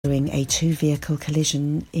a two-vehicle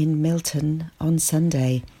collision in Milton on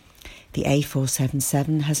Sunday. The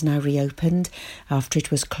A477 has now reopened after it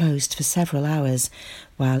was closed for several hours,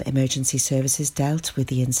 while emergency services dealt with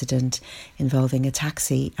the incident involving a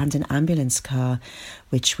taxi and an ambulance car,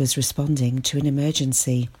 which was responding to an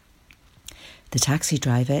emergency. The taxi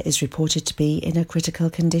driver is reported to be in a critical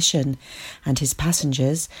condition, and his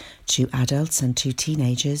passengers, 2 adults and 2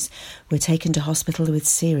 teenagers, were taken to hospital with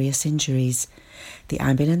serious injuries. The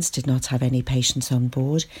ambulance did not have any patients on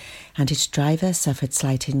board, and its driver suffered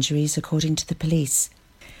slight injuries, according to the police.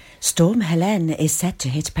 Storm Helene is set to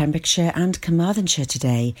hit Pembrokeshire and Carmarthenshire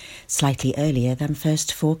today, slightly earlier than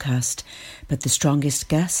first forecast, but the strongest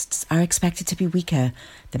gusts are expected to be weaker,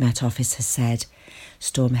 the Met Office has said.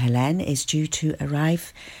 Storm Helene is due to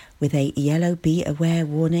arrive with a yellow be aware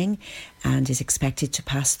warning and is expected to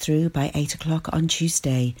pass through by 8 o'clock on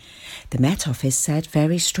Tuesday. The Met Office said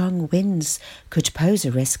very strong winds could pose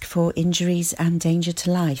a risk for injuries and danger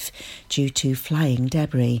to life due to flying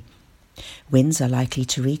debris. Winds are likely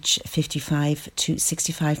to reach 55 to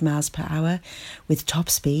 65 miles per hour with top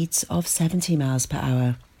speeds of 70 miles per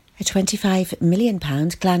hour. A £25 million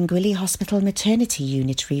Glangwili Hospital maternity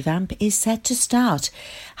unit revamp is set to start.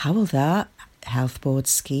 Hywel Health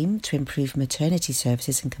Board's scheme to improve maternity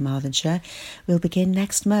services in Carmarthenshire will begin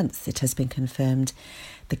next month, it has been confirmed.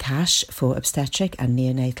 The cash for obstetric and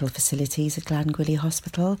neonatal facilities at Glangwili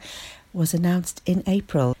Hospital was announced in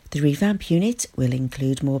April. The revamp unit will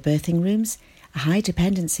include more birthing rooms, a high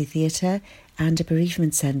dependency theatre and a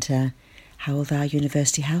bereavement centre. Hywel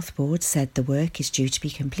University Health Board said the work is due to be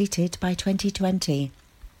completed by 2020.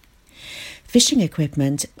 Fishing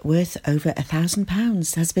equipment worth over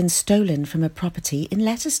 £1,000 has been stolen from a property in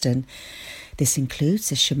Letterston. This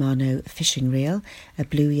includes a Shimano fishing reel, a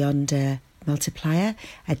Blue Yonder multiplier,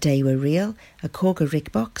 a Daiwa reel, a Korga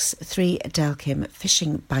rig box, 3 Delkim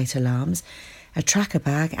fishing bite alarms, a tracker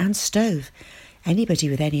bag and stove. Anybody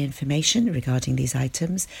with any information regarding these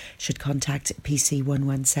items should contact PC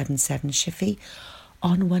 1177 Shiffy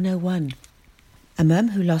on 101. A mum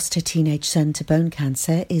who lost her teenage son to bone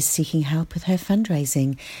cancer is seeking help with her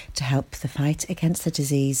fundraising to help the fight against the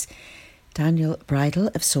disease. Daniel Bridle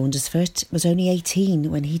of Saundersfoot was only 18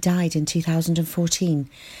 when he died in 2014.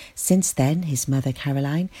 Since then, his mother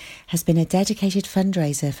Caroline has been a dedicated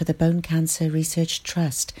fundraiser for the Bone Cancer Research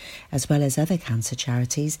Trust, as well as other cancer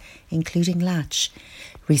charities, including Latch.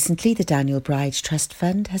 Recently, the Daniel Bride Trust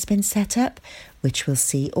Fund has been set up, which will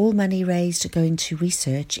see all money raised going to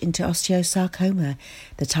research into osteosarcoma,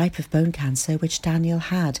 the type of bone cancer which Daniel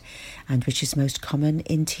had, and which is most common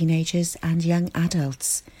in teenagers and young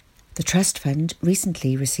adults. The Trust Fund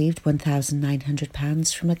recently received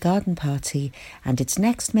 £1,900 from a garden party, and its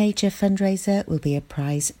next major fundraiser will be a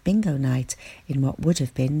prize bingo night in what would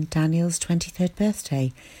have been Daniel's 23rd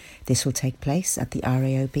birthday. This will take place at the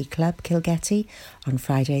RAOB Club, Kilgetty, on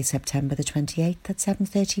Friday, September the 28th at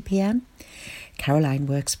 7:30pm. Caroline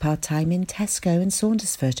works part-time in Tesco in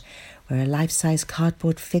Saundersfoot, where a life-size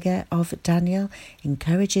cardboard figure of Daniel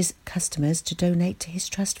encourages customers to donate to his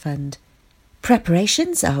trust fund.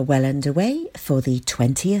 Preparations are well underway for the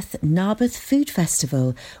 20th Narberth Food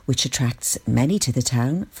Festival, which attracts many to the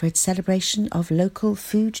town for its celebration of local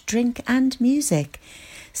food, drink and music.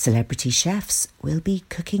 Celebrity chefs will be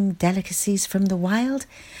cooking delicacies from the wild,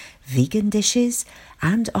 vegan dishes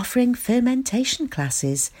and offering fermentation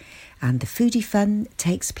classes. And the foodie fun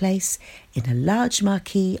takes place in a large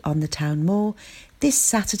marquee on the town moor this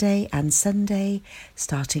Saturday and Sunday,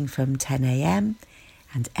 starting from 10am.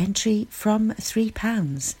 and entry from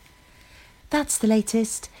 £3. That's the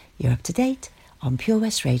latest. You're up to date on Pure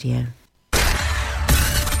West Radio.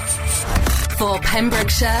 For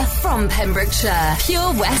Pembrokeshire, from Pembrokeshire,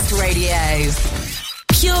 Pure West Radio.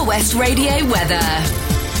 Pure West Radio weather.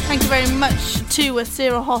 Thank you very much to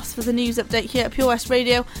Sarah Hoss for the news update here at Pure West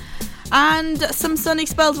Radio. And some sunny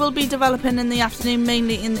spells will be developing in the afternoon,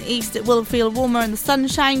 mainly in the east. It will feel warmer in the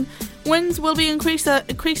sunshine. Winds will be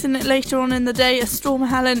increasing later on in the day as Storm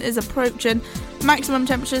Helen is approaching. Maximum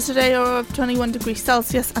temperatures today are of 21 degrees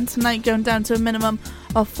Celsius and tonight going down to a minimum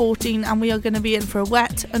of 14, and we are going to be in for a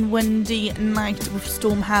wet and windy night with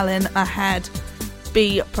Storm Helen ahead.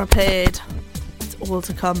 Be prepared. It's all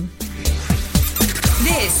to come.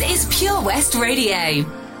 This is Pure West Radio.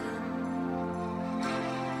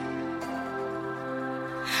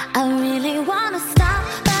 I really wanna stop,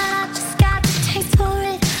 but I just got the taste for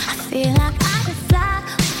it. I feel like I could fly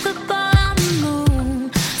with the ball on the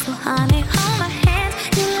moon. So honey, hold my hand,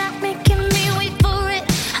 you like making me wait for it.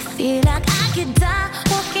 I feel like I could die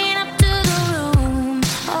walking up to the room.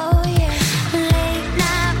 Oh yeah, late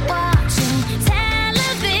night watching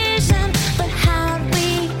television, but how'd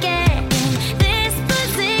we get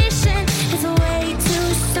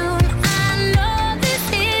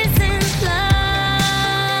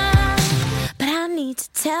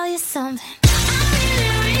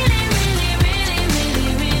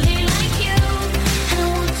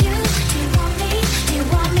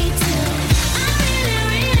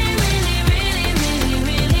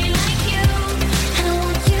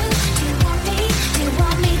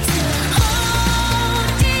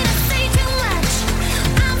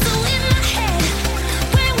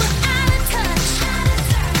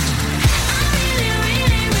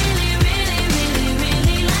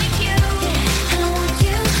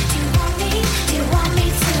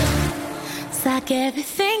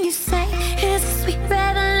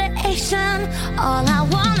All I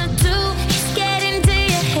wanna do is get into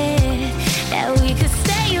your head, that we could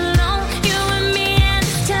stay alone, you and me and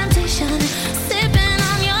this temptation, sipping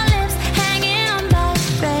on your lips, hanging on by a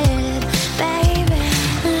thread, baby.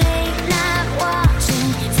 Late night watching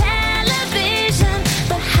television,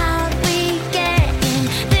 but how'd we get in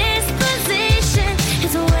this position?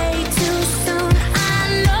 It's way too soon. I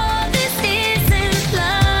know this isn't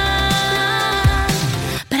love,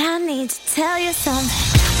 but I need to tell you something.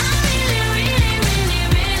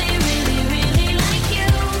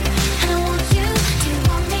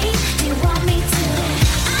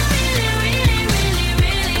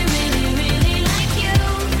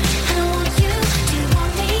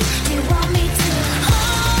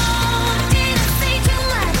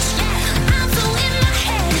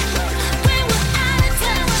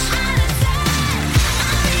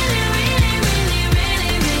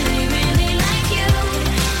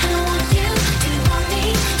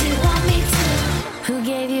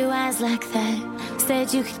 Like that,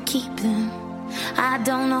 said you could keep them. I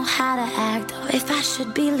don't know how to act or if I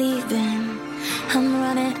should be leaving. I'm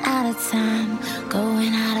running out of time,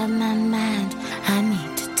 going out of my mind. I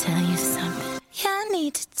need to tell you something. Yeah, I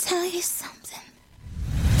need to tell you something.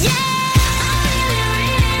 Yeah!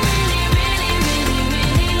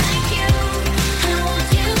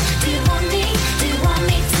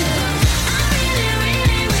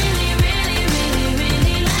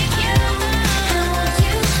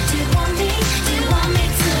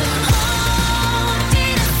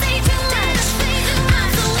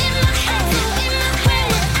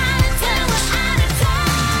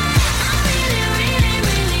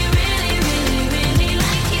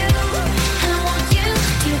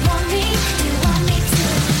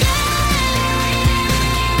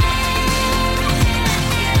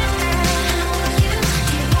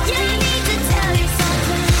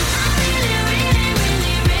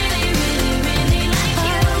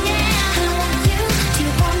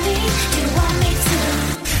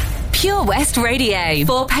 Pure West Radio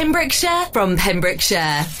for Pembrokeshire from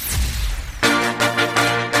Pembrokeshire.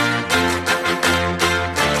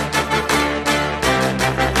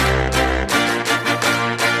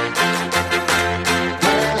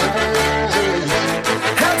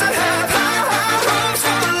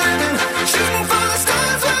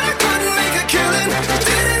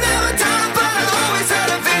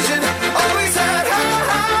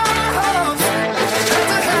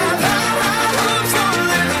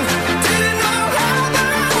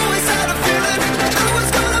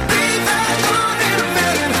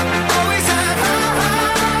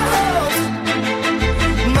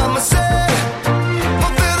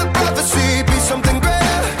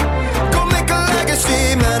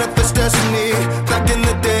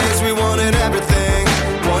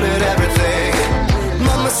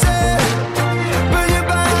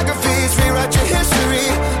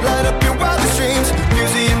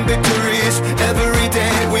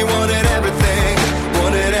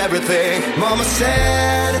 Mama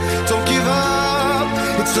said, don't give up,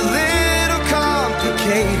 it's a little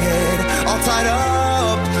complicated, all tied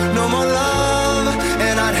up, no more love,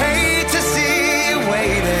 and I'd hate to see you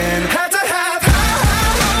waiting. Had to have high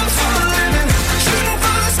hopes for a living, shooting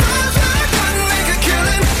for the stars, but I couldn't make a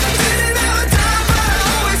killing. Didn't have a dime, but I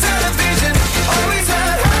always had a vision, always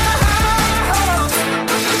had high hopes.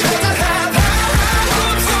 Had to have high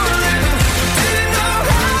hopes for a living, didn't know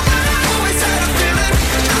how, but I always had a feeling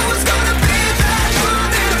I was gonna be that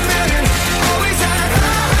one in a million. Always had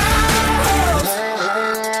high hopes.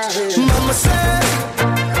 Mama said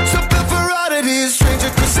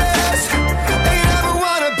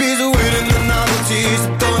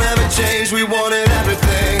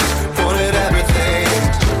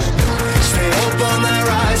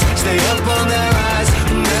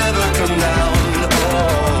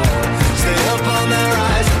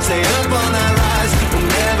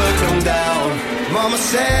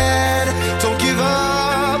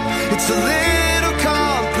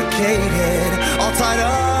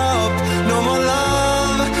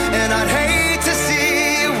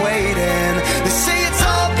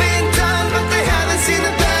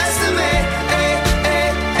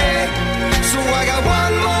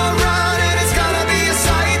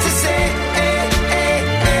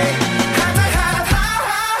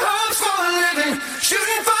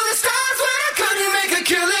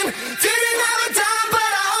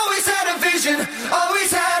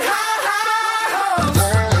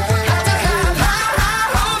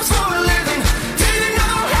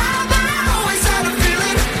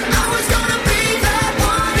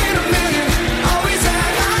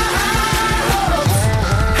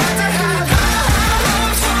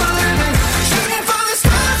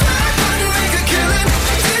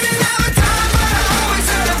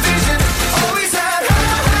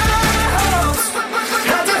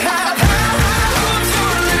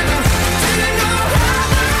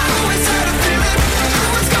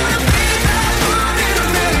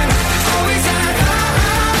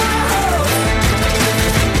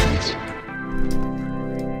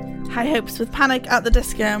Hopes with Panic at the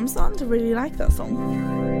Disco. I'm starting to really like that song.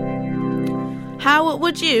 How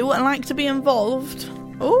would you like to be involved?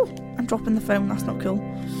 Oh, I'm dropping the phone, that's not cool.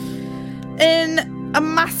 In a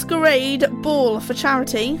masquerade ball for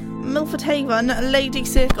charity, Milford Haven Lady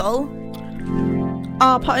Circle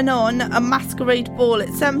are putting on a masquerade ball at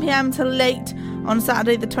 7pm till late on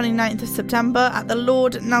Saturday the 29th of September at the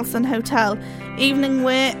Lord Nelson Hotel. Evening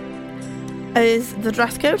wear is the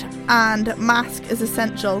dress code and mask is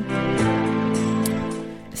essential.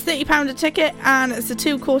 It's £30 a ticket and it's a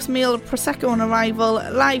 2-course meal, Prosecco on arrival,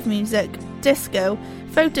 live music, disco,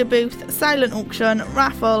 photo booth, silent auction,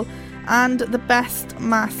 raffle and the best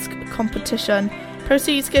mask competition.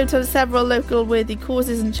 Proceeds go to several local worthy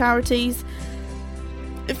causes and charities.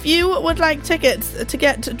 If you would like tickets to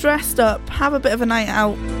get dressed up, have a bit of a night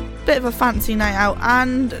out, bit of a fancy night out,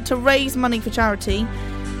 and to raise money for charity,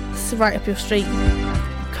 it's right up your street.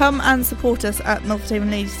 Come and support us at Milford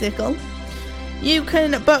Haven Lady Circle. You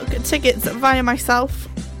can book tickets via myself,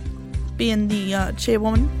 being the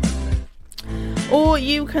chairwoman, or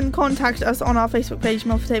you can contact us on our Facebook page,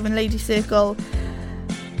 Milford Haven Lady Circle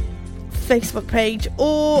Facebook page,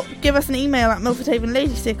 or give us an email at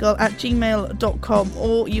milfordhavenladycircle@gmail.com,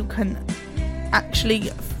 or you can actually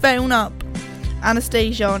phone up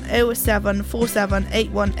Anastasia on 0747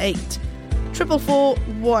 818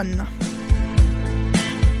 441.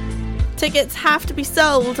 Tickets have to be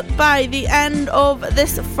sold by the end of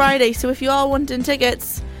this Friday, so if you are wanting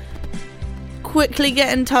tickets, quickly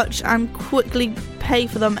get in touch and quickly pay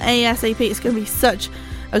for them ASAP. It's going to be such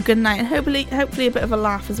a good night, and hopefully a bit of a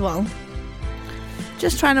laugh as well.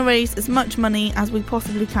 Just trying to raise as much money as we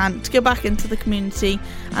possibly can to go back into the community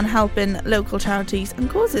and helping local charities and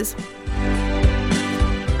causes.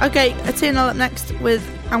 Okay, Eternal up next with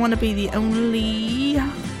I Want to Be the Only.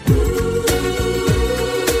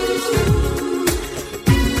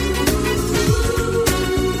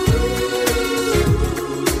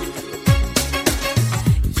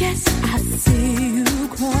 Yes, I see you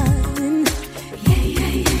crying.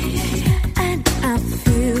 Yeah. And I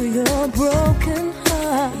feel your broken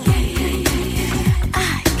heart. Yeah.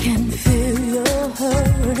 I can feel your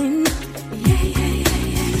hurting.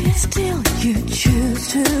 Yeah. Still you choose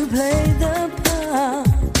to play the part.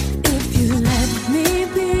 If you let me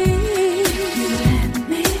be,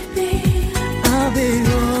 I'll be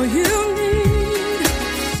all you need,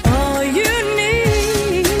 all you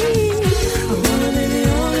need. I wanna be the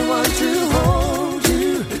only one to hold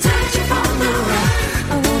you, protect you from the rain.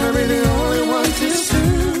 I wanna be the only one to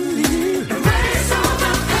soothe you, erase all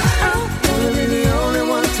the pain. I wanna be the only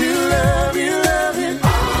one to love you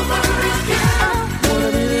over again. I wanna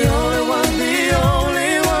be the only one, the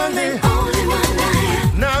only one, the only one I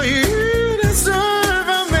am. Now you deserve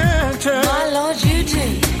a mention. My Lord, you do.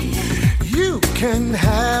 You can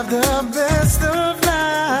have the best of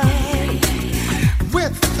life.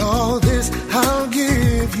 With all this, I'll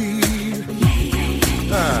give you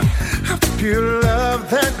a pure love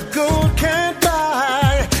that gold can't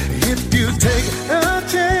buy. If you take a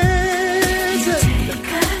chance,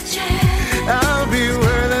 I'll be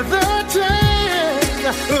worth the chance,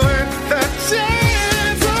 worth the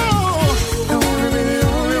chance. Oh, I wanna be the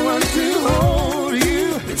only one to hold you,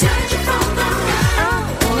 Protect you from the rain. I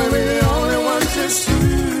wanna be the only one to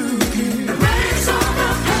soothe you, Erase all the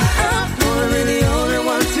pain. I wanna be the only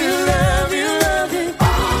one to love you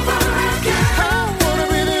Over again. I wanna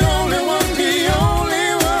be the only one, the only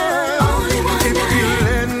one.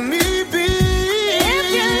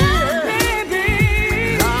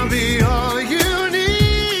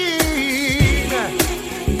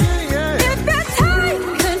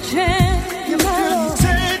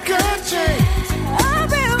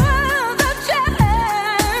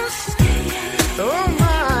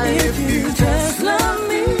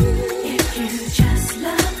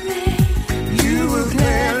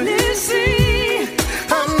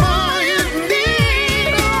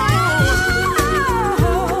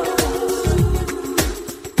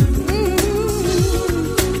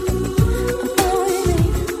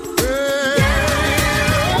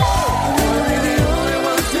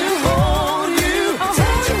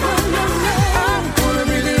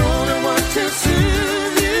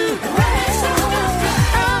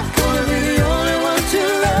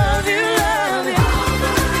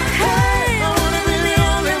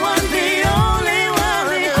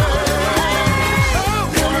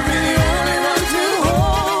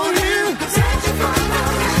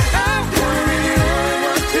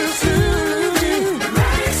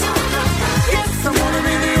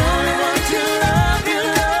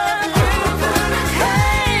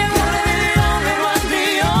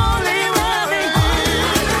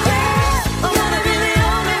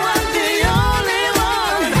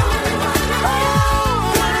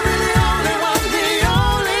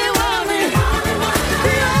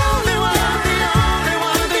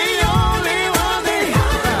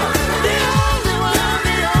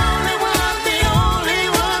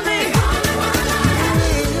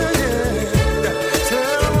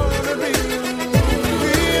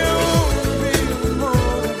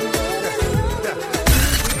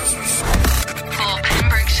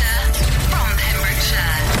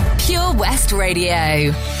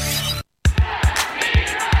 Radio.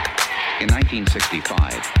 In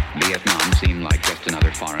 1965, Vietnam seemed like just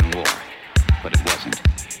another foreign war. But it wasn't.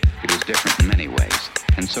 It was different in many ways,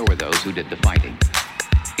 and so were those who did the fighting.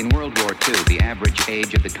 In World War II, the average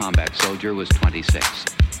age of the combat soldier was 26.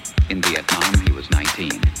 In Vietnam, he was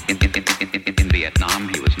 19. In Vietnam,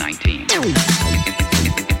 he was 19. In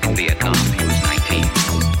Vietnam, he was 19.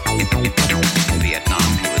 In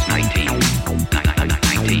Vietnam, he was 19.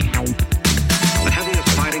 19. The heaviest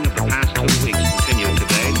fighting of the past 2 weeks continued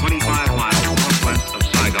today, 25 miles northwest of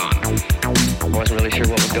Saigon. I wasn't really sure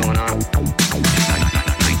what was going on.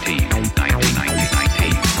 19.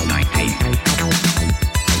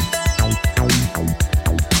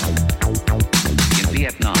 In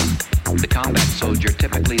Vietnam, the combat soldier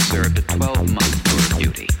typically served a 12-month tour of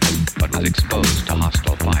duty, but was exposed to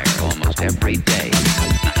hostile fire almost every day.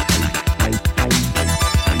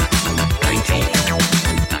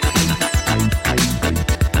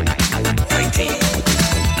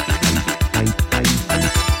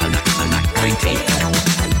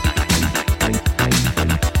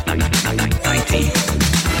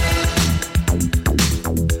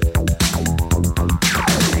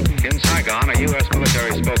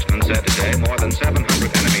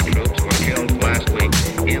 700 enemy troops were killed last week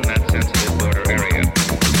in that sensitive border area.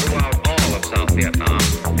 Throughout all of South Vietnam,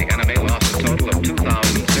 the enemy lost a total of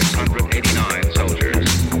 2,689 soldiers.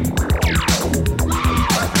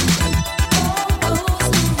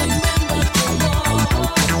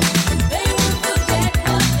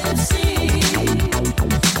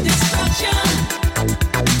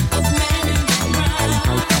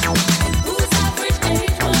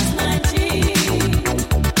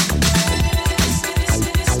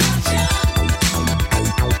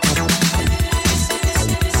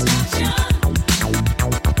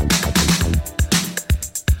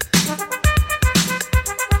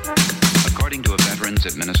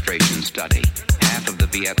 Administration study, half of the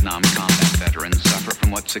Vietnam combat veterans suffer from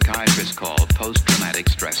what psychiatrists call post-traumatic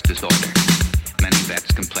stress disorder. Many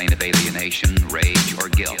vets complain of alienation, rage, or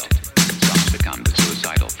guilt. Some succumb to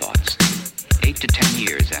suicidal thoughts. 8 to 10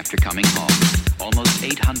 years after coming home, almost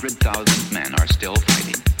 800,000 men are still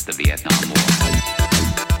fighting the Vietnam War.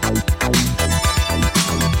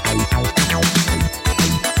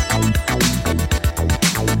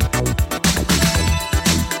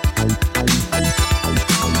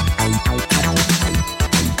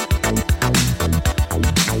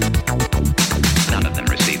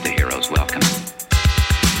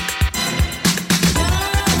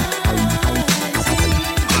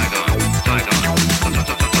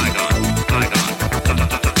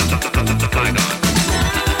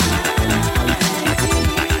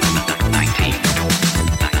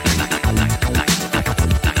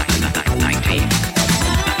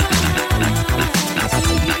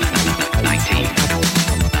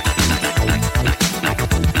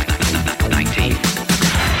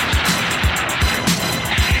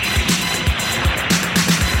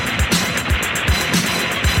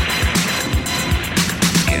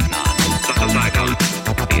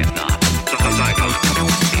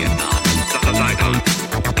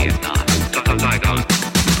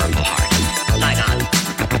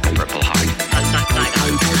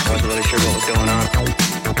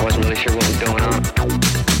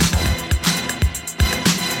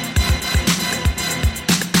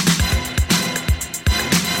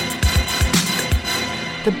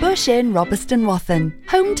 The Bush Inn, Robertson Wathen,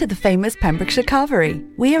 home to the famous Pembrokeshire Carvery.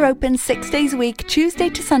 We are open 6 days a week, Tuesday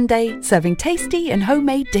to Sunday, serving tasty and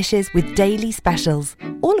homemade dishes with daily specials.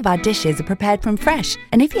 All of our dishes are prepared from fresh,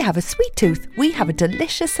 and if you have a sweet tooth, we have a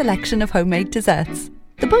delicious selection of homemade desserts.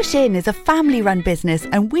 The Bush Inn is a family-run business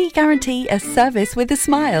and we guarantee a service with a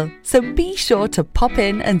smile. So be sure to pop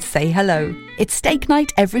in and say hello. It's steak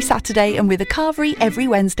night every Saturday and with a carvery every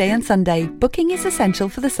Wednesday and Sunday. Booking is essential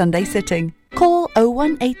for the Sunday sitting. Call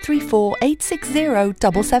 01834 860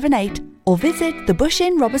 778 or visit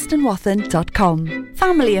thebushinrobertsonwathen.com.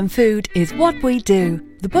 Family and food is what we do.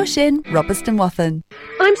 The Bush Inn, Robertson Wathen.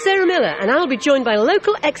 I'm Sarah Miller and I'll be joined by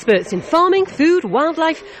local experts in farming, food,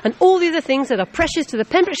 wildlife and all the other things that are precious to the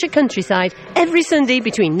Pembrokeshire countryside every Sunday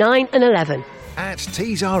between 9 and 11. At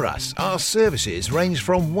Tees R Us, our services range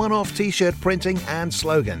from one-off t-shirt printing and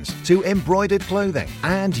slogans to embroidered clothing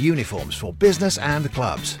and uniforms for business and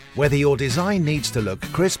clubs. Whether your design needs to look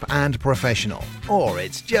crisp and professional or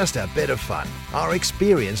it's just a bit of fun, our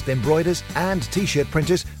experienced embroiders and t-shirt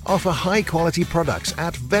printers offer high-quality products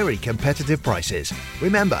at very competitive prices.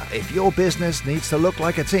 Remember, if your business needs to look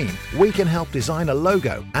like a team, we can help design a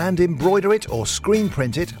logo and embroider it or screen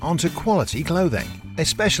print it onto quality clothing,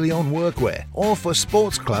 especially on workwear or for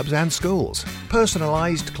sports clubs and schools.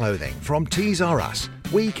 Personalised clothing from Tees R Us.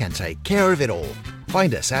 We can take care of it all.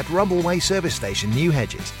 Find us at Rumbleway Service Station, New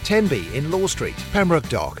Hedges, 10B in Law Street, Pembroke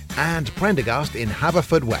Dock, and Prendergast in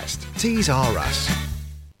Haverfordwest. Tees R Us.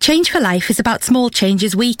 Change for Life is about small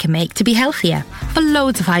changes we can make to be healthier. For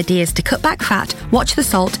loads of ideas to cut back fat, watch the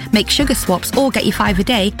salt, make sugar swaps, or get your 5 a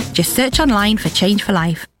day, just search online for Change for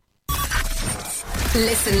Life.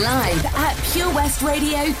 Listen live at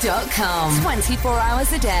purewestradio.com. 24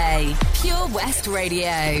 hours a day. Pure West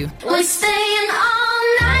Radio. We're staying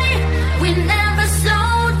all night. We never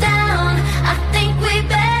slow down. I think we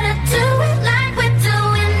better do it like we're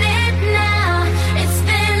doing it now. It's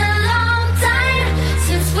been a long time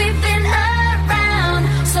since we've been around.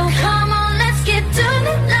 So come on, let's get doing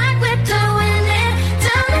it like we're doing it.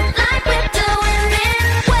 Doing it like we're doing it.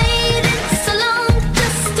 Waited so long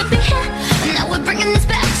just to be here. Now we're bringing this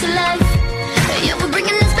back to life. Yeah, we're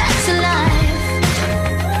bringing this back to life.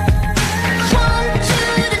 Want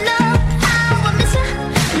you to know how I miss you.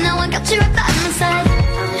 Now I got you right by my side.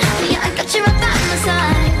 Yeah, I got you right by my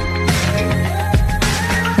side.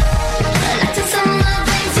 Like the summer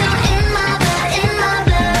rains, you're in my blood, in my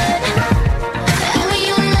blood. And we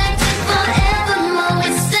united forevermore.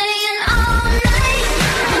 We're staying all night.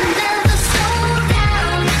 We'll never slow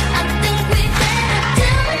down. I think we better do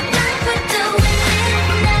it like we're doing it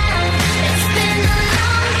now. It's been a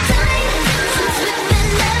long time since we've been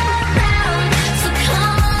around. So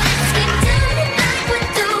come on, let's keep doing it like we're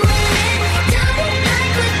doing it. Doing it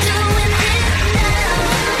like we're doing it now.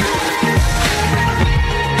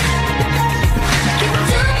 Keep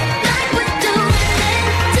doing it like we're doing it.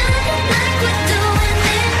 Doing it like we're doing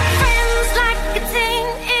it. Friends like a team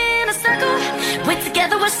in a circle. We're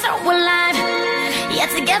together, we're so alive. Yeah,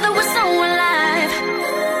 together we're so alive.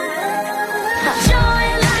 Joy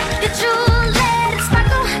like a jewel, let it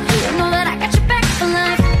sparkle. You know that I got your back for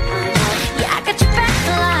life. Yeah, I got your back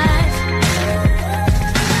for life.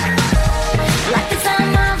 Like the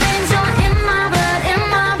summer rains, you're in my blood, in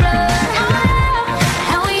my blood.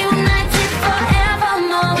 And we united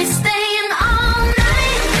forevermore. We're staying all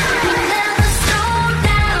night. We never slow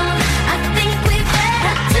down. I think we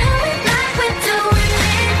better do it like we're doing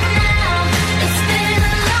it now. It's been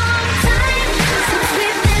a long time since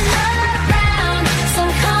we've been around. So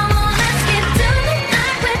come on, let's get doing it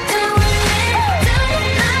like we're doing it. Doing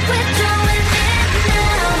it like we're doing it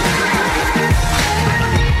now.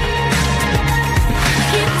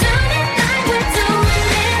 Keep doing it like we're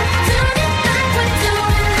doing it. Doing it like we're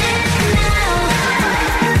doing it now.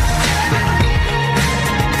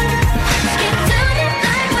 Keep doing it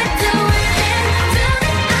like we're doing it. Doing it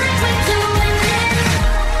like we're doing it.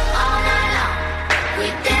 All night long, we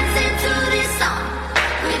dancing to this song.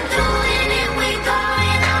 We're doing it, we're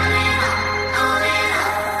going on and on, on and on.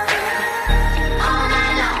 All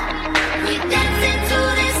night long, we dancing to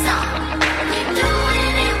this song. We're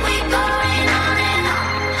doing it, we're going on and on.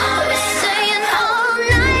 We're staying all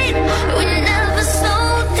night, we never slow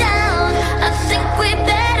down. I think we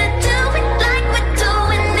better do it like we're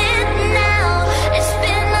doing it now. It's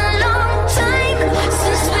been a long time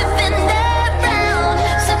since we've been around.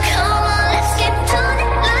 So come on, let's keep doing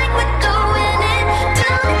it like we're doing it.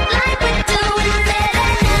 Doing it like we're doing it now.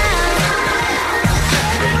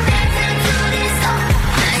 We're dancing to this song.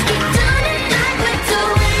 Let's keep doing it like we're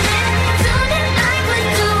doing it. Doing it like we're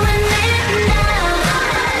doing it now.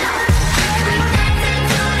 We're dancing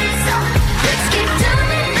to this song. Let's keep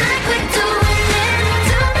doing it like we're doing it.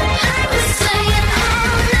 Doing it like we're staying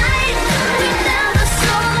all night. We never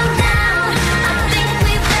slow down. I think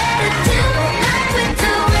we better do it like we're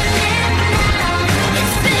doing it now.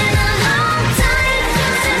 It's been a long time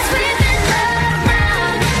since we've been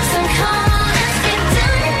around. So come on, let's keep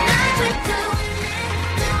doing it like we're doing it.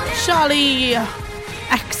 Charlie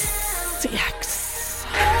XCX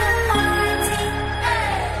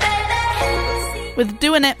with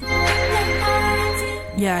Doing It.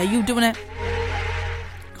 Yeah, you doing it.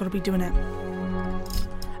 Gotta be doing it.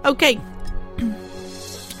 Okay.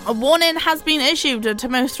 A warning has been issued to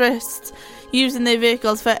motorists using their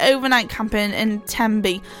vehicles for overnight camping in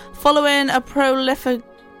Tenby following a proliferation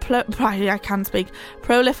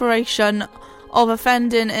of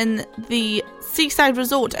offending in the seaside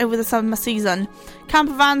resort over the summer season.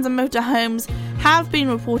 Camper vans and motorhomes have been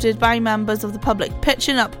reported by members of the public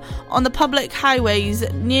pitching up on the public highways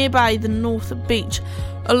nearby the North Beach,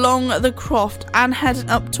 along the Croft, and heading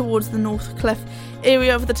up towards the North Cliff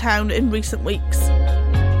area of the town in recent weeks.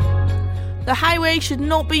 The highway should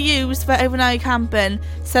not be used for overnight camping,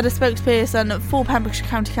 said a spokesperson for Pembrokeshire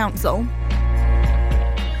County Council.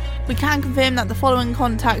 We can confirm that the following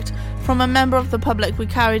contact From a member of the public, we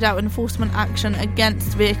carried out enforcement action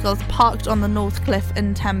against vehicles parked on the North Cliff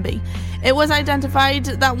in Tenby. It was identified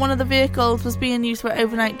that one of the vehicles was being used for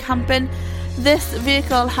overnight camping. This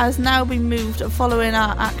vehicle has now been moved following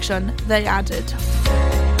our action, they added.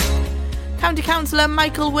 County Councillor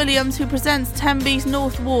Michael Williams, who presents Tenby's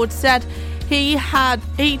North Ward, said he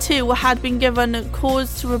too had been given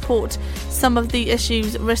cause to report some of the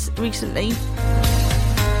issues recently.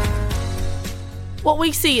 What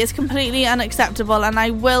we see is completely unacceptable, and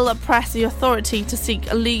I will press the authority to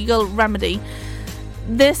seek a legal remedy.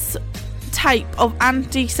 This type of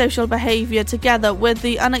antisocial behaviour, together with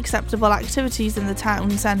the unacceptable activities in the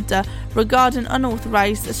town centre regarding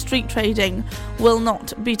unauthorised street trading, will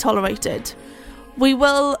not be tolerated. We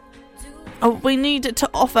need to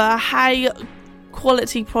offer a high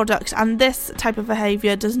quality product, and this type of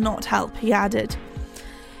behaviour does not help, he added.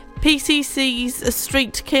 PCC's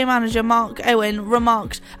street care manager Mark Owen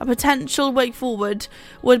remarked a potential way forward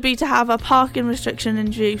would be to have a parking restriction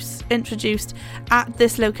introduced at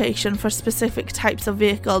this location for specific types of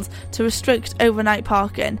vehicles to restrict overnight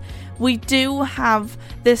parking. We do have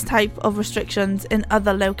this type of restrictions in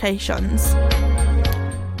other locations.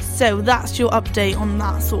 So that's your update on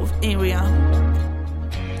that sort of area.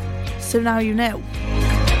 So now you know.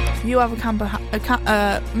 If you have a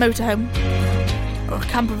motorhome, or a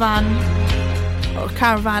camper van, or a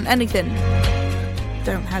caravan, anything,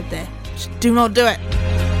 don't head there. Just do not do it.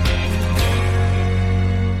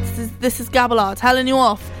 This is Gabalar telling you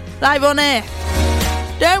off, live on air.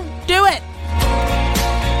 Don't do it.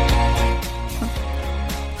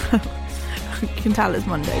 You can tell it's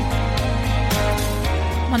Monday.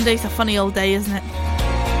 Monday's a funny old day, isn't it?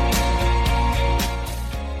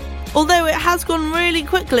 Although it has gone really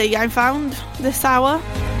quickly, I found, this hour.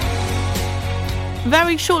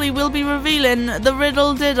 Very shortly we'll be revealing the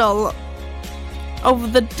riddle diddle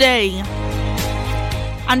of the day.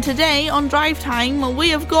 And today on Drive Time we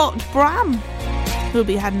have got Bram, who'll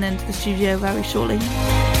be heading into the studio very shortly.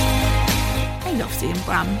 I love seeing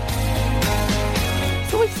Bram.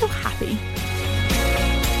 He's always so happy.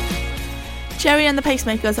 Cherry and the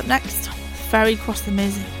Pacemakers up next. Ferry across the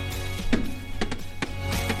Mersey.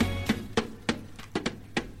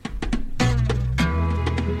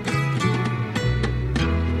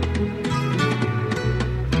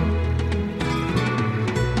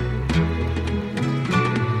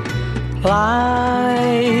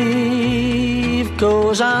 Life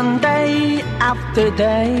goes on day after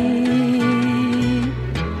day.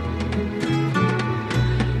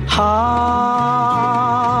 Hearts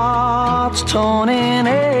torn in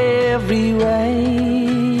every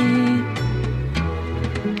way.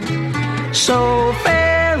 So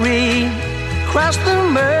ferry cross the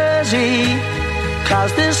Mersey,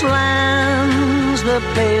 'cause this land's the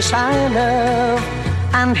place I love,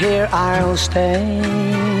 and here I'll stay.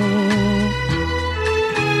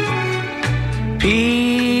 People,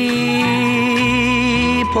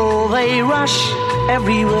 they rush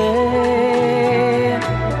everywhere,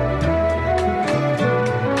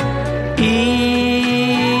 each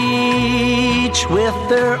with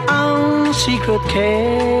their own secret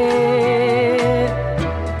care.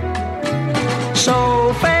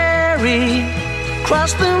 So ferry,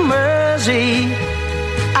 cross the Mersey,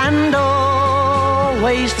 and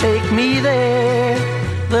always take me there,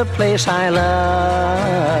 the place I love.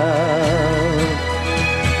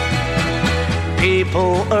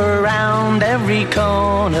 People around every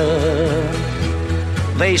corner,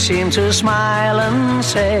 they seem to smile and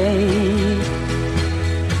say,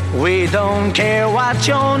 we don't care what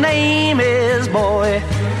your name is, boy,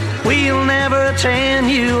 we'll never turn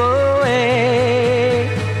you away.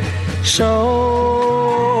 So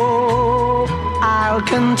I'll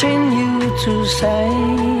continue to say,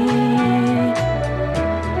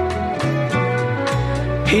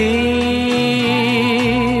 here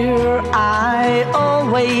I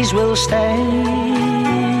always will stay.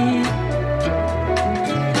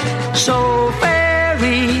 So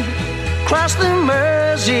ferry, cross the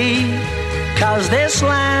Mersey, 'cause this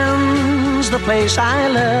land's the place I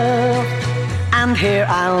love, and here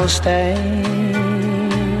I'll stay,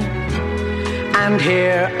 and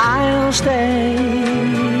here I'll stay,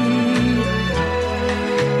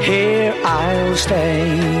 here I'll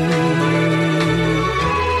stay.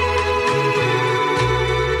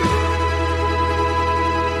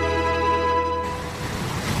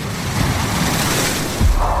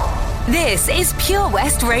 This is Pure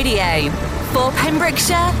West Radio, for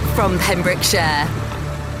Pembrokeshire, from Pembrokeshire.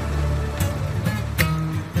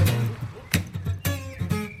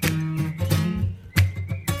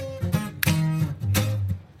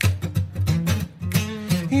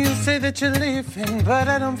 You say that that you're leaving, but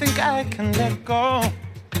I don't think I can let go.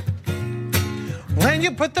 When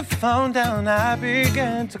you put the phone down, I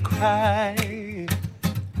began to cry.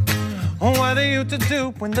 What are you to do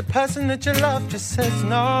when the person that you love just says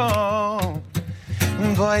no?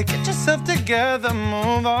 Boy, get yourself together,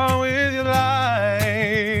 move on with your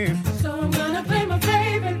life. So I'm gonna play my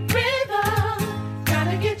favorite rhythm.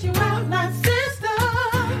 Gotta get you out my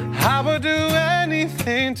system. I would do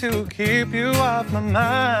anything to keep you off my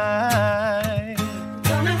mind.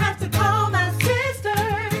 Gonna have to call my sister,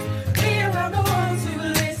 be around the ones who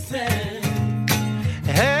listen.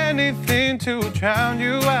 Anything to drown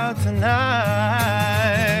you out tonight.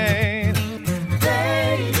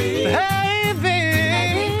 Baby,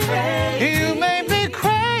 you make me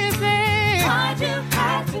crazy. why'd you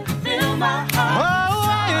have to fill my heart? Oh,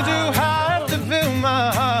 why you do have to fill my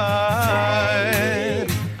heart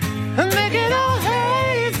and make it all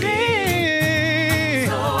hazy?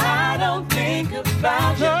 So I don't think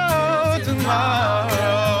about you tomorrow.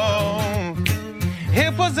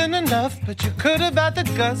 It wasn't enough, but you could have had the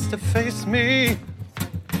guts to face me.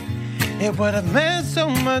 It would have meant so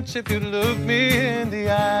much if you looked me in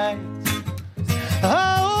the eyes.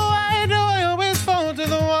 Oh, why do I always fall to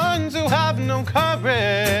the ones who have no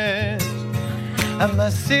courage? I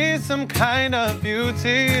must see some kind of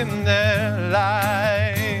beauty in their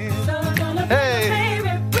lives. So I'm gonna play my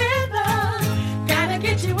favorite rhythm. Gotta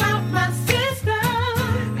get you out my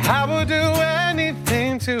system. I will do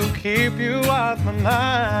anything to keep you off my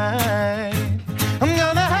mind. I'm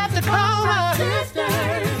gonna have to call my sister,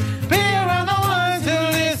 be around the ones who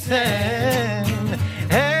listen.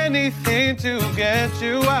 Anything to get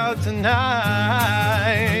you out tonight.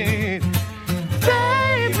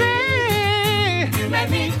 Baby, you make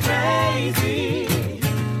me crazy.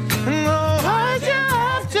 No, why'd you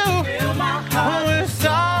have to fill my heart with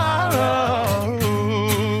sorrow?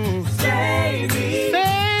 Save me,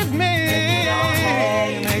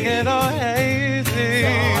 make it all hazy. so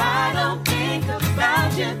I don't think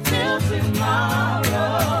about you till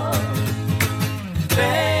tomorrow.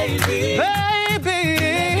 Baby,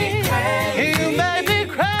 you make me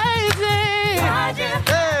crazy. why'd you have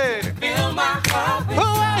to fill my heart with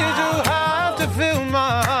Why did you have to fill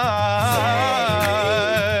my heart?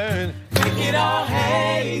 make it all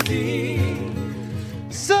hazy.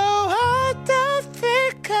 So I don't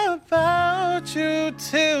think about you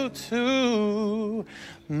till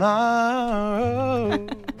tomorrow.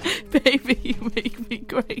 Baby, you make me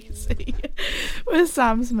crazy. With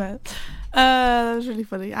Sam Smith. That was really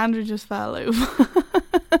funny. Andrew just fell over.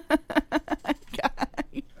 I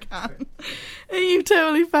can't. You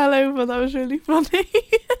totally fell over. That was really funny.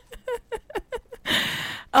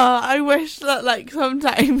 I wish that like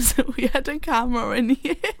sometimes we had a camera in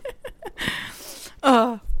here.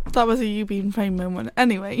 That was a U-beam frame moment.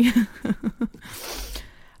 Anyway.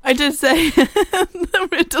 I did say the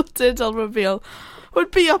riddle diddle reveal would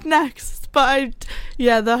be up next, but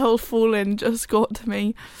the whole falling just got to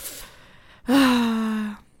me.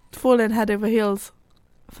 Falling head over heels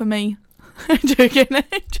for me. I'm joking.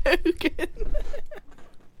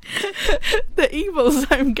 The evils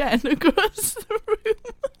I'm getting across the room.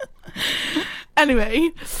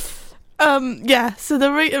 Anyway, so the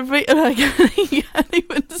I can't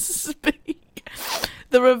even speak.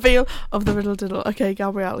 The reveal of the riddle diddle. Okay,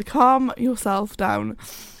 Gabrielle, calm yourself down. You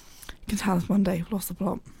can tell it's Monday. I've lost the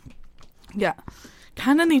plot. Yeah.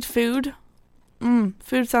 Kind of need food.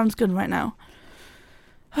 Food sounds good right now.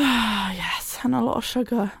 Yes, and a lot of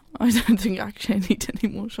sugar. I don't think actually I need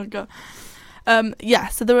any more sugar.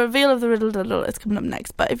 So the reveal of the riddle diddle is coming up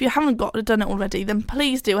next. But if you haven't done it already, then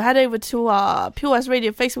please do head over to our Pure West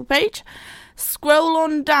Radio Facebook page. Scroll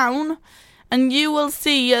on down. And you will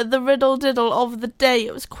see the riddle diddle of the day.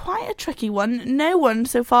 It was quite a tricky one. No one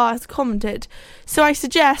so far has commented. So I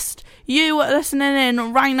suggest you listening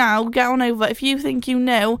in right now, get on over. If you think you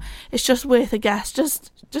know, it's just worth a guess.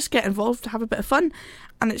 Just get involved, have a bit of fun.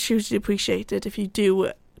 And it's hugely appreciated if you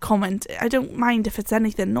do comment. I don't mind if it's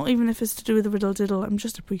anything, not even if it's to do with the riddle diddle. I'm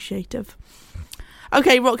just appreciative.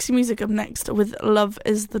 Okay, Roxy Music up next with Love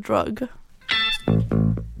is the Drug.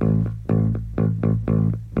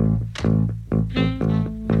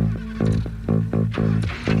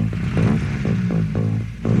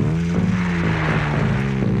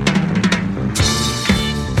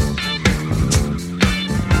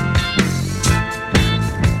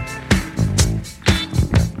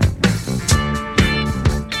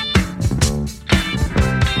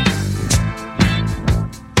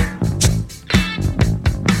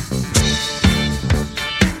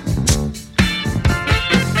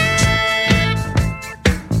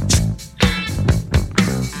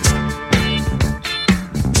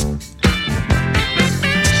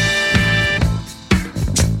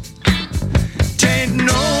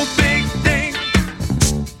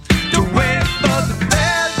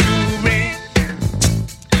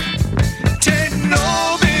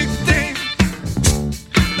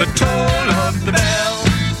 of the bell.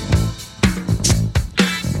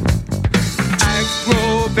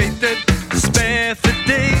 Aggravated, spare for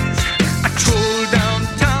days. I troll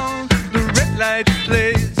downtown, the red light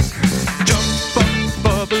plays. Jump up,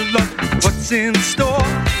 bubble up, what's in store?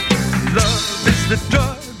 Love is the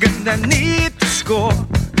drug and I need to score.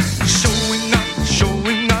 Showing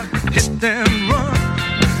up, hit and run.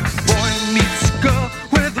 Boy meets girl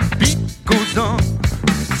where the beat goes on.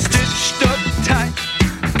 Stitched up tight,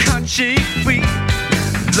 can't shake free.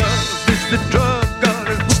 Love is the drug, got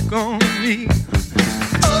a hook on me.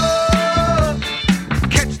 Oh,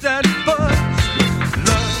 catch that buzz.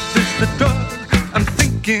 Love is the drug I'm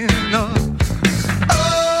thinking of.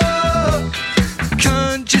 Oh,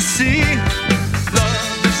 can't you see?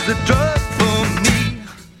 Love is the drug for me.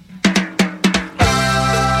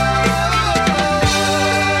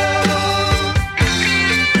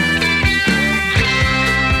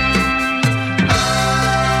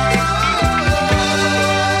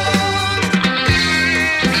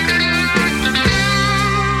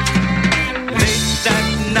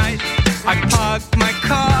 I park my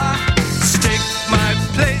car, stake my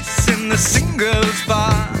place in the singles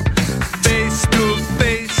bar. Face to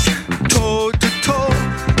face, toe to toe,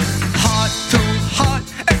 heart to heart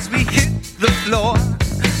as we hit the floor.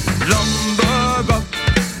 Lumber up,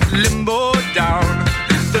 limbo down,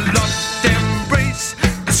 the locked embrace,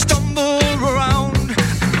 the stumble around.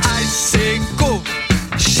 I say go,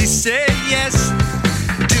 she say yes.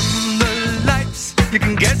 Dim the lights, you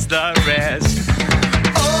can guess the rest.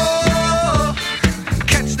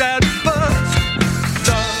 That buzz,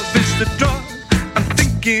 love is the drug I'm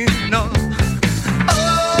thinking of.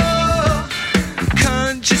 Oh,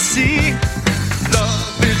 can't you see?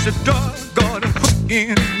 Love is the drug, got a hook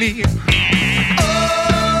in me.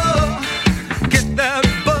 Oh, get that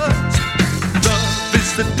buzz, love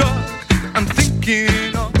is the drug I'm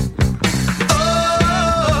thinking of.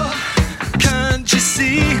 Oh, can't you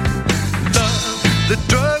see? Love, the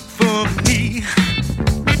drug for me.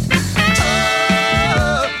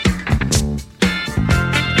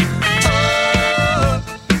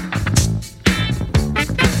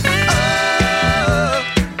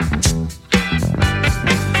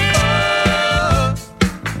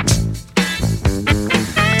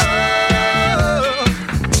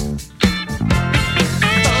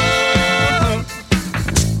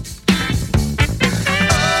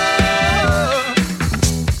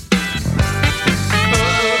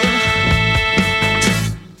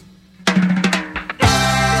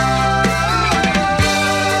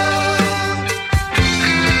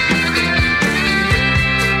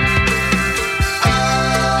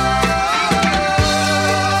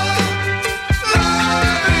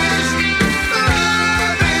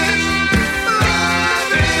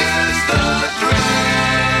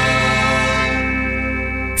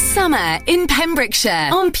 In Pembrokeshire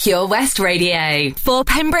on Pure West Radio. For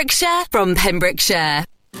Pembrokeshire, from Pembrokeshire.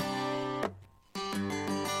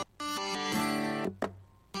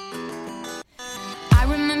 I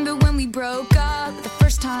remember when we broke up the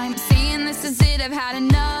first time, saying this is it, I've had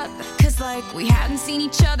enough. Cause like we hadn't seen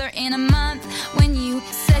each other in a month. When you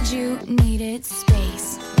said you needed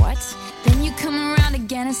space. What? Then you come around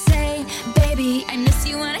again and say, baby, I miss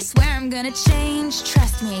you and I swear I'm gonna change.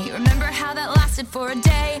 Trust me, remember how that lasted for a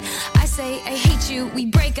day. I say I hate you, we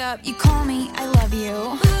break up, you call me, I love you.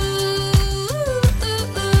 Ooh,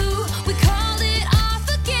 we called it off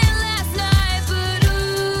again last night. But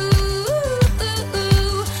ooh,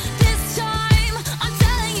 this time I'm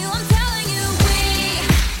telling you, we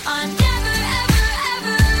are never, ever,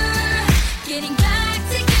 ever getting back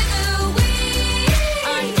together. We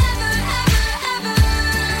are never, ever, ever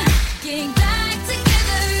getting back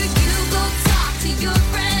together. You go talk to your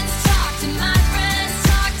friends, talk to my friends,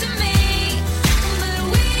 talk to me. But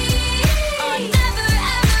we are never,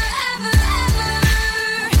 ever, ever, ever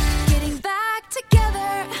getting back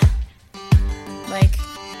together. Like,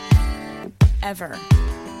 ever.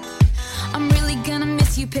 I'm really gonna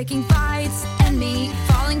miss you picking fights, and me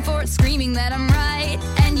falling for it, screaming that I'm right.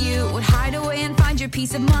 And you would hide away and find your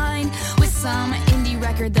peace of mind with some indie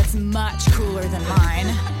record that's much cooler than mine.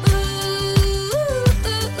 Ooh,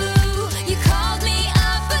 you called me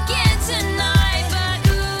up again tonight. But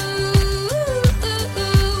ooh,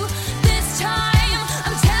 this time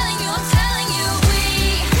I'm telling you, we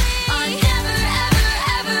are never, ever,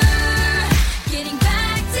 ever getting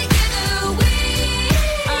back together. We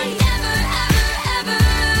are never, ever, ever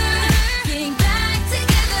getting back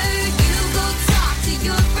together. You go talk to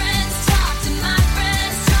your friends, talk to my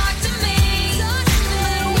friends, talk to me. But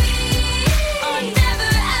we are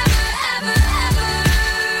never, ever,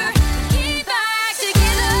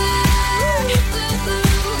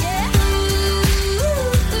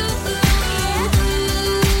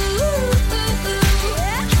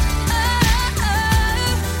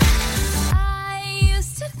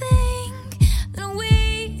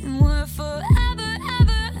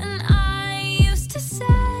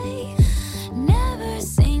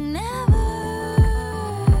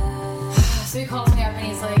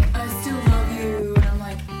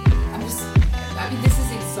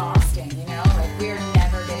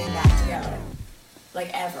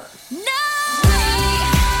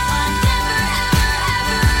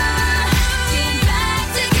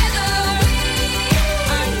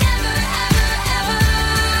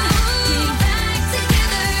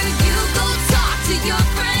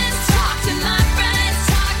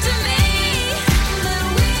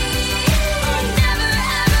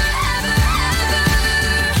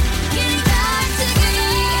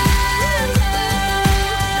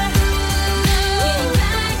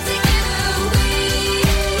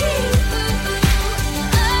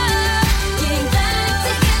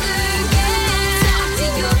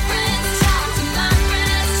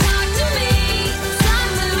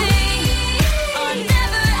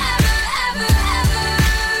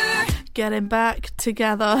 Getting back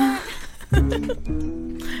together.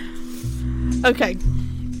 Okay.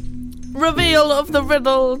 Reveal of the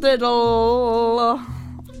riddle diddle.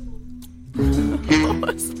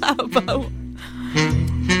 What's that about?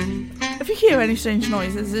 If you hear any strange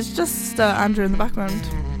noises, it's just Andrew in the background.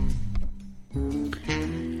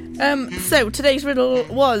 So today's riddle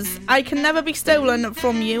was: I can never be stolen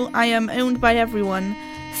from you. I am owned by everyone.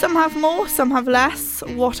 Some have more, some have less.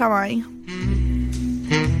 What am I?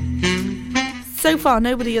 So far,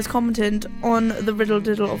 nobody has commented on the riddle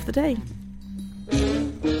diddle of the day.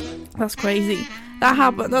 That's crazy.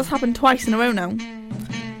 That's happened twice in a row now.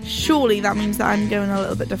 Surely that means that I'm going a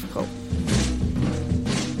little bit difficult.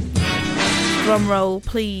 Drum roll,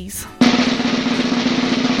 please.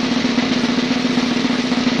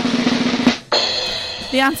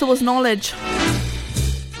 The answer was knowledge.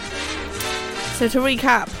 So to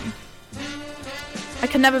recap, I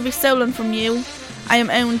can never be stolen from you. I am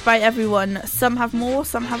owned by everyone. Some have more,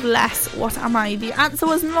 some have less. What am I? The answer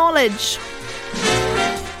was knowledge.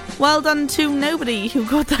 Well done to nobody who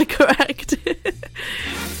got that correct.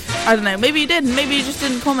 I don't know, maybe you did, maybe you just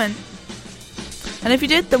didn't comment. And if you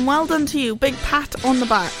did, then well done to you. Big pat on the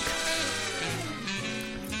back.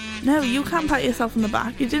 No, you can't pat yourself on the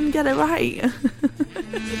back. You didn't get it right.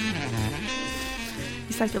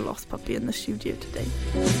 He's like a lost puppy in the studio today.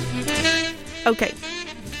 Okay.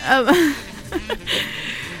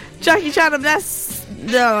 Jackie Chan up next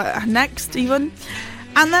even.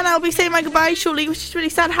 And then I'll be saying my goodbye shortly, which is really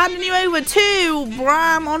sad. Handing you over to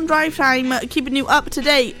Bram on Drive Time, keeping you up to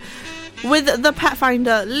date with the Pet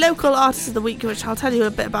Finder Local Artist of the Week, which I'll tell you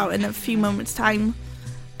a bit about in a few moments' time,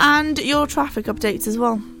 and your traffic updates as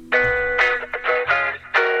well.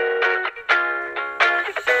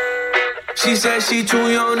 She said she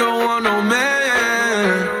too young, don't want no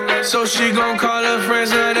man, so she gon' call her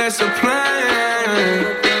friends, now that's a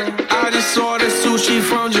plan. I just ordered sushi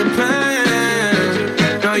from Japan.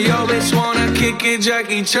 Now yo bitch wanna kick it,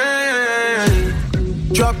 Jackie Chan.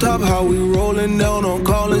 Drop top, how we rollin' down on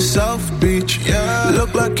Calling South Beach. Yeah,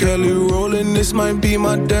 look like Kelly rollin', this might be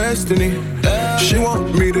my destiny. Yeah. She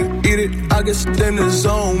want me to eat it, I guess then it's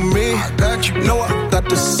on me. I got you, know I got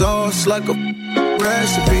the sauce like a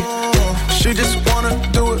recipe. She just wanna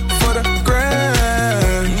do it for the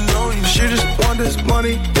grand. She just want this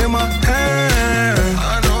money in my hand.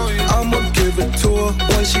 I'ma give it to her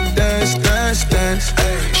when she dance, dance, dance.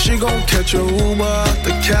 She gon' catch a Uber out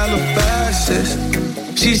the Calabasas.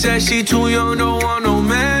 She said she too young, don't want no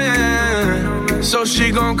man, so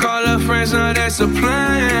she gon' call her friends, now that's a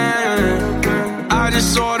plan. I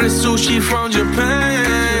just ordered sushi from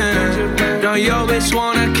Japan. Now yo bitch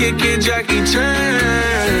wanna kick it, Jackie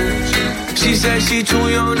Chan. She said she too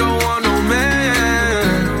young, don't want no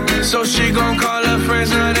man, so she gon' call her friends,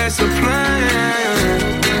 now that's a plan.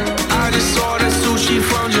 I just ordered sushi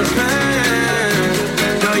from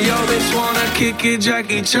Japan. Now yo bitch wanna kick it,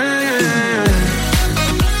 Jackie Chan.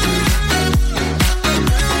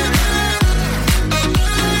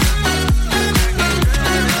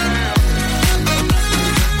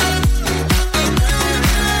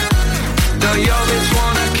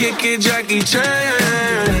 Kick it, Jackie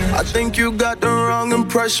Chan. I think you got the wrong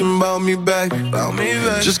impression about me back.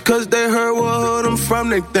 Just cause they heard what hood I'm from,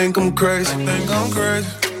 they think I'm crazy.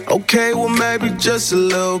 Okay, well maybe just a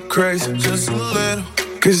little crazy. Just a little.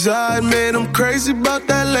 Cause I admit I'm crazy about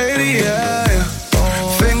that lady, yeah.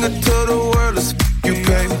 Finger to the world, let's you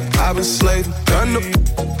pay me. I've been slaving, done the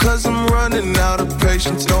cause I'm running out of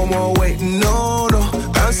patience. No more waiting, no, no.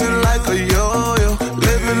 Bouncing like a yo-yo.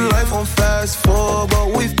 Living life on fast forward, but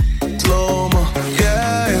we slow-mo,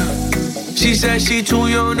 yeah. She said she too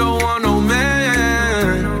young, don't want no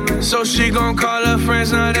man, so she gon' call her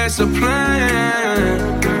friends, now that's a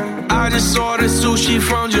plan. I just ordered sushi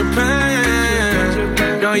from Japan.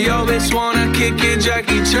 Now yo bitch wanna kick it,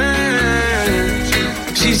 Jackie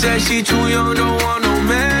Chan. She said she too young, don't want no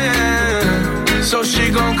man, so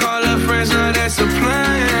she gon' call her friends, now that's a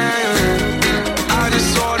plan. I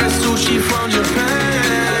just ordered sushi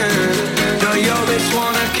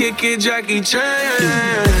kick it, Jackie Chan.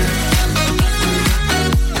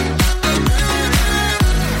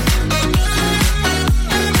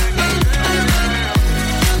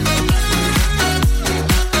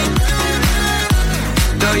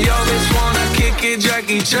 Now yo bitch wanna kick it,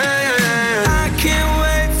 Jackie Chan. I can't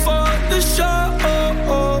wait for the show.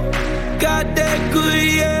 Got that good,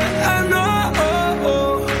 yeah, I know.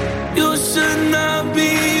 You should not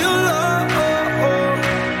be alone.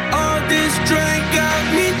 All this drink got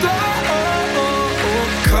me low.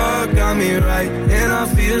 Car got me right, and I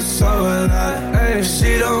feel so alive. Ay,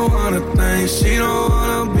 she don't wanna think, she don't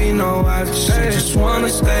wanna be no wife. She just wanna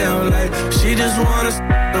stay up late, she just wanna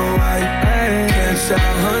no wife. Can't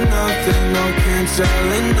tell her nothing, no, can't tell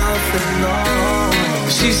her nothing, no.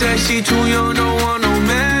 She said she too young, don't want no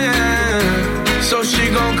man, so she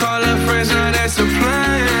gon' call her friends, now that's a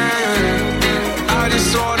plan. I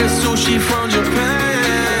just ordered sushi from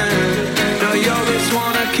Japan. Now yo bitch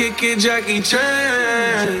wanna kick it, Jackie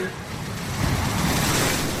Chan.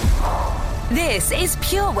 This is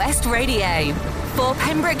Pure West Radio for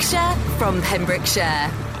Pembrokeshire from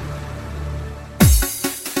Pembrokeshire.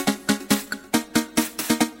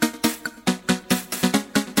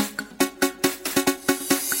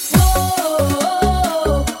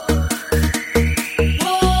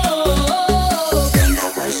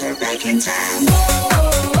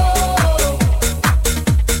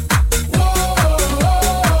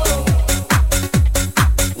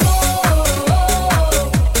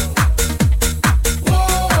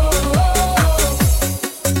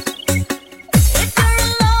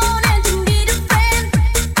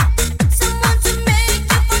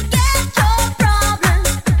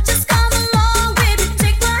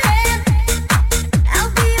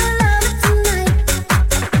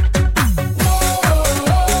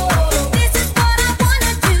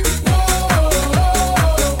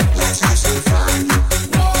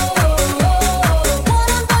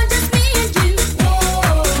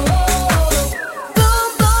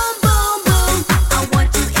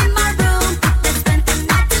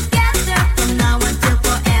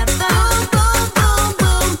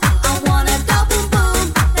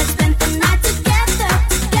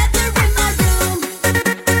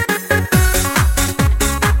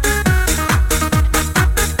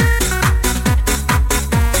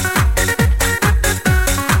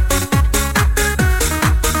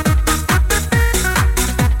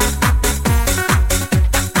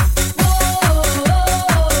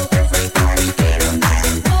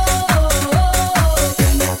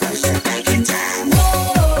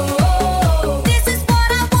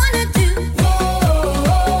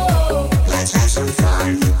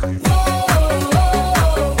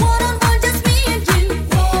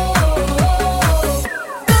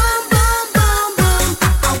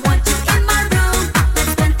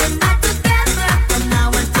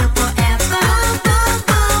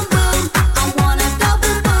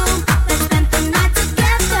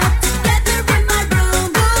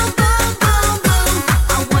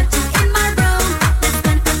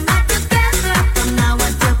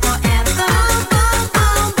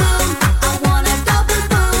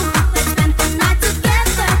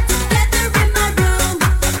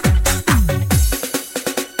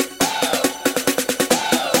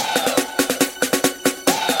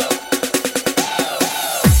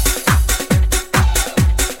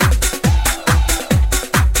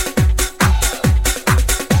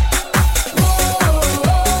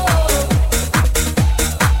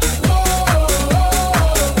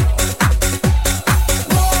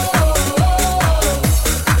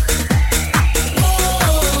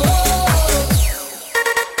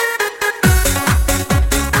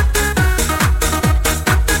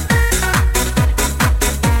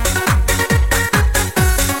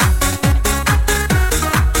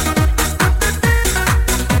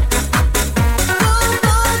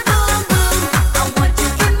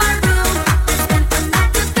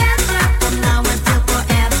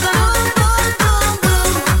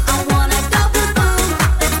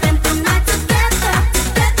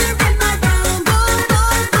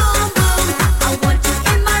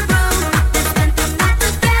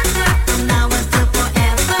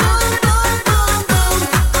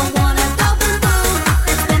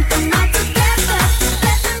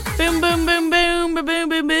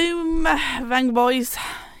 Vang Boys.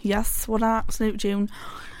 Yes, what an absolute tune.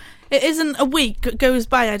 It isn't a week goes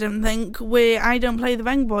by, I don't think, where I don't play the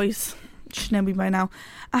Vang Boys. You should know me by now.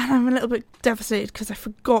 And I'm a little bit devastated because I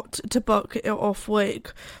forgot to book it off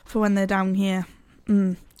work for when they're down here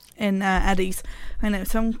in Eddie's. I know,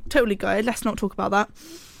 so I'm totally gutted. Let's not talk about that.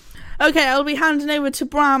 Okay, I'll be handing over to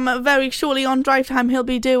Bram very shortly on Drive Time. He'll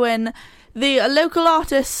be doing the local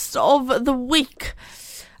artist of the week.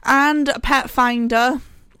 and Pet Finder,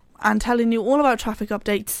 and telling you all about traffic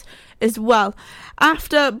updates as well.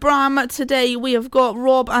 After Bram today, we have got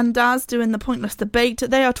Rob and Daz doing the Pointless Debate.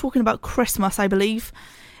 They are talking about Christmas, I believe.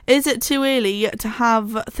 Is it too early to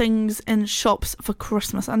have things in shops for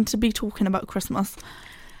Christmas and to be talking about Christmas?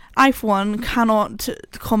 I, for one, cannot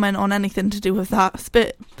comment on anything to do with that. It's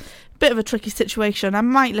a bit of a tricky situation. I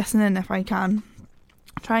might listen in if I can.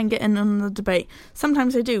 Try and get in on the debate.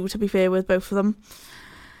 Sometimes I do, to be fair, with both of them.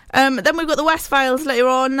 Then we've got the West Files later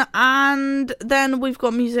on, and then we've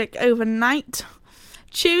got music overnight.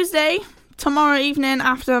 Tuesday, tomorrow evening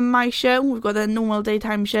after my show, we've got the normal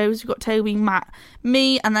daytime shows. We've got Toby, Matt,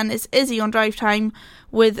 me, and then it's Izzy on Drive Time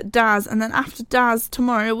with Daz. And then after Daz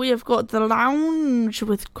tomorrow, we have got The Lounge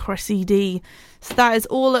with Chrissy D. So that is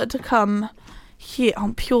all to come here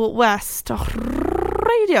on Pure West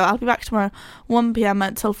Radio. I'll be back tomorrow, 1 p.m.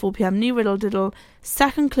 until 4 p.m. New riddle diddle,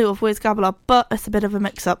 second clue of Where's Gabalar, but it's a bit of a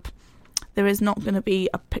mix-up. There is not going to be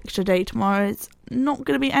a picture day tomorrow. It's not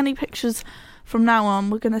going to be any pictures from now on.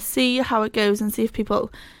 We're going to see how it goes and see if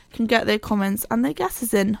people can get their comments and their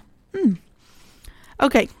guesses in.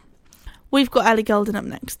 Okay, we've got Ellie Goulding up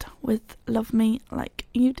next with Love Me Like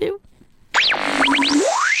You Do.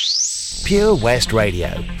 Pure West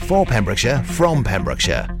Radio, for Pembrokeshire, from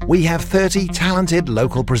Pembrokeshire. We have 30 talented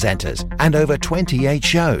local presenters and over 28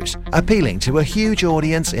 shows, appealing to a huge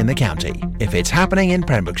audience in the county. If it's happening in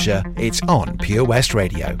Pembrokeshire, it's on Pure West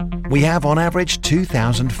Radio. We have on average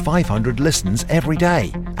 2,500 listens every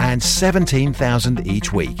day and 17,000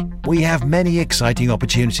 each week. We have many exciting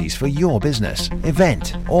opportunities for your business,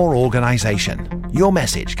 event or organisation. Your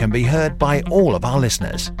message can be heard by all of our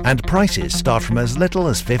listeners and prices start from as little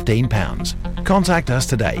as £15. Contact us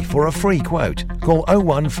today for a free quote. Call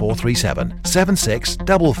 01437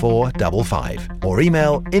 764455 or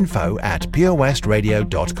email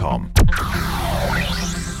info@purewestradio.com.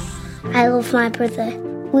 I love my brother.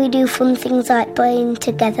 We do fun things like playing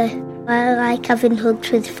together. I like having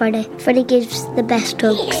hugs with Freddie. Freddie gives the best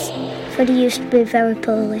hugs. Freddie used to be very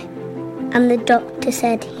poorly, and the doctor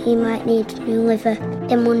said he might need a new liver.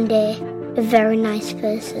 Then one day, a very nice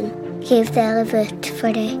person gave their liver to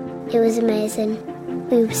Freddie. It was amazing.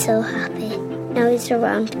 We were so happy. Now he's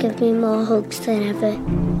around to give me more hugs than ever.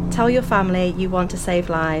 Tell your family you want to save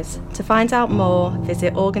lives. To find out more,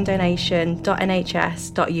 visit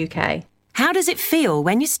organdonation.nhs.uk. How does it feel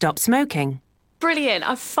when you stop smoking? Brilliant,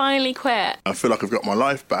 I've finally quit. I feel like I've got my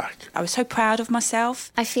life back. I was so proud of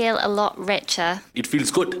myself. I feel a lot richer. It feels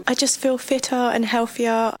good. I just feel fitter and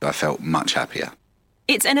healthier. I felt much happier.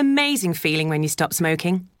 It's an amazing feeling when you stop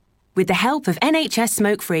smoking. With the help of NHS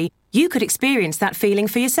Smoke Free, you could experience that feeling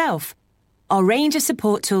for yourself. Our range of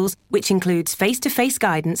support tools, which includes face-to-face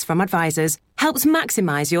guidance from advisors, helps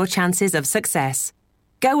maximise your chances of success.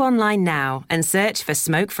 Go online now and search for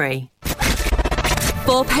Smoke Free.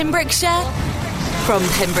 For Pembrokeshire, from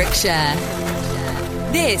Pembrokeshire,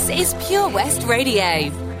 this is Pure West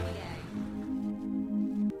Radio.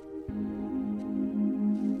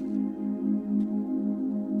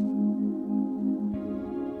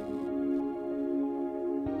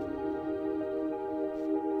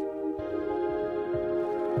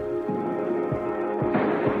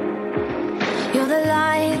 You're the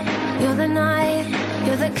light, you're the night,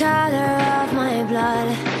 you're the color of my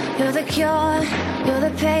blood. You're the cure, you're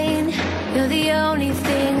the pain, you're the only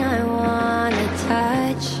thing I wanna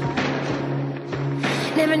touch.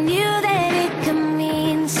 Never knew that it could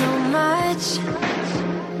mean so much,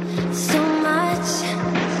 so much.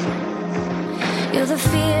 You're the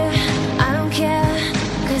fear, I don't care,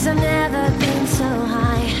 'cause I've never been so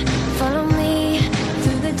high. Follow me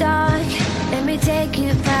through the dark, let me take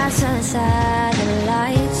you past the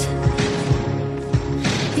satellites.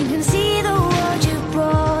 You can see the world you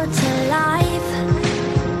brought to life,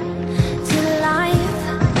 to life.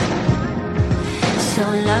 So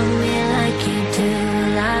love me like you do,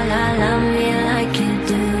 la la, love me like you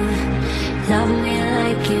do. Love me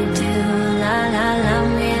like you do, la la, love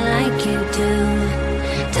me like you do.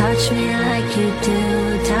 Touch me like you do,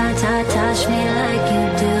 touch me like you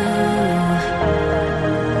do.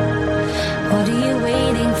 What are you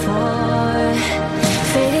waiting for?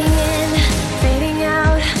 Fading in, fading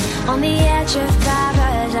out, on the edge of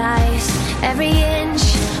paradise. Every inch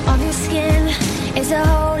of your skin is a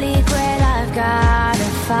holy grail I've gotta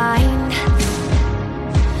find.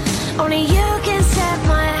 Only you can set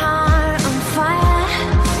my heart on fire,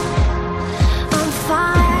 on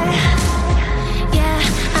fire. Yeah,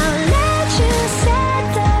 I'll let you set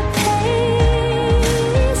the pace.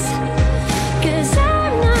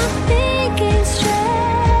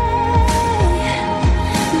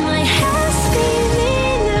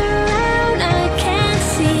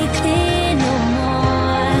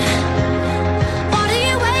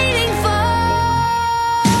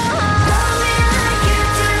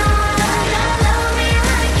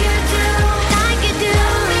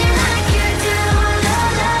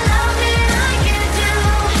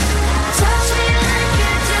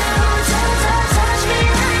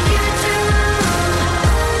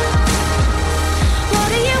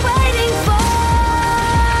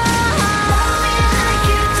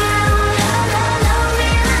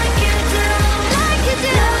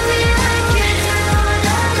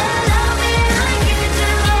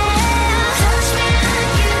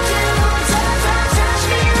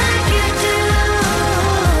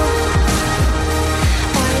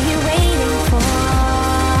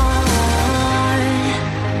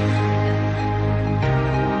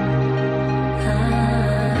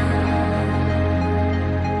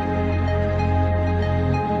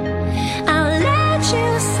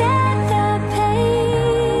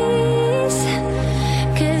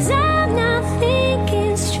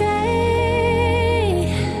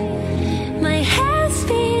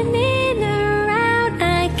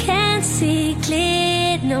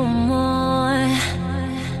 no more.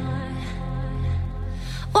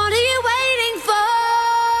 What are you waiting for?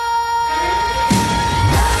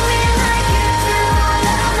 Love me like you do.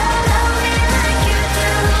 Love me like you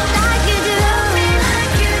do. Like you do. Love me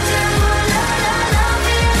like you do. Love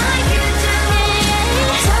me like you do.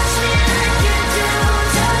 Touch me like you do.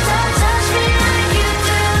 Touch me like you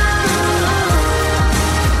do.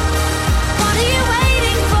 What are you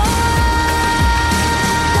waiting for?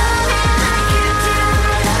 Love me like you do.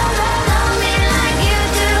 Love me like you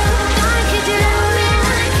do. Like you do. Love me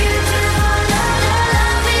like you do.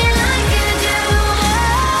 Love me like you do.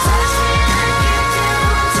 Touch me like you do.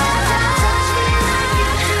 Touch me like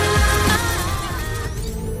you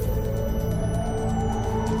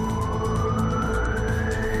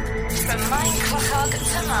From Minecraft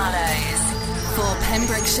to Marlows. For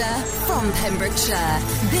Pembrokeshire, from Pembrokeshire,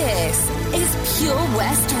 this is Pure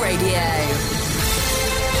West Radio.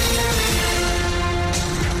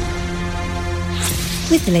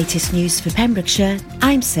 With the latest news for Pembrokeshire,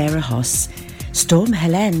 I'm Sarah Hoss. Storm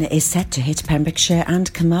Helene is set to hit Pembrokeshire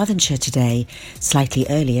and Carmarthenshire today, slightly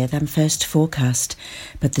earlier than first forecast.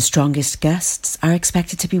 But the strongest gusts are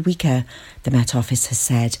expected to be weaker, the Met Office has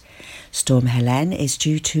said. Storm Helene is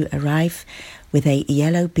due to arrive with a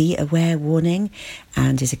yellow be aware warning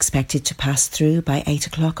and is expected to pass through by 8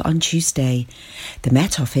 o'clock on Tuesday. The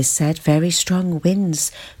Met Office said very strong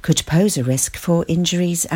winds could pose a risk for injuries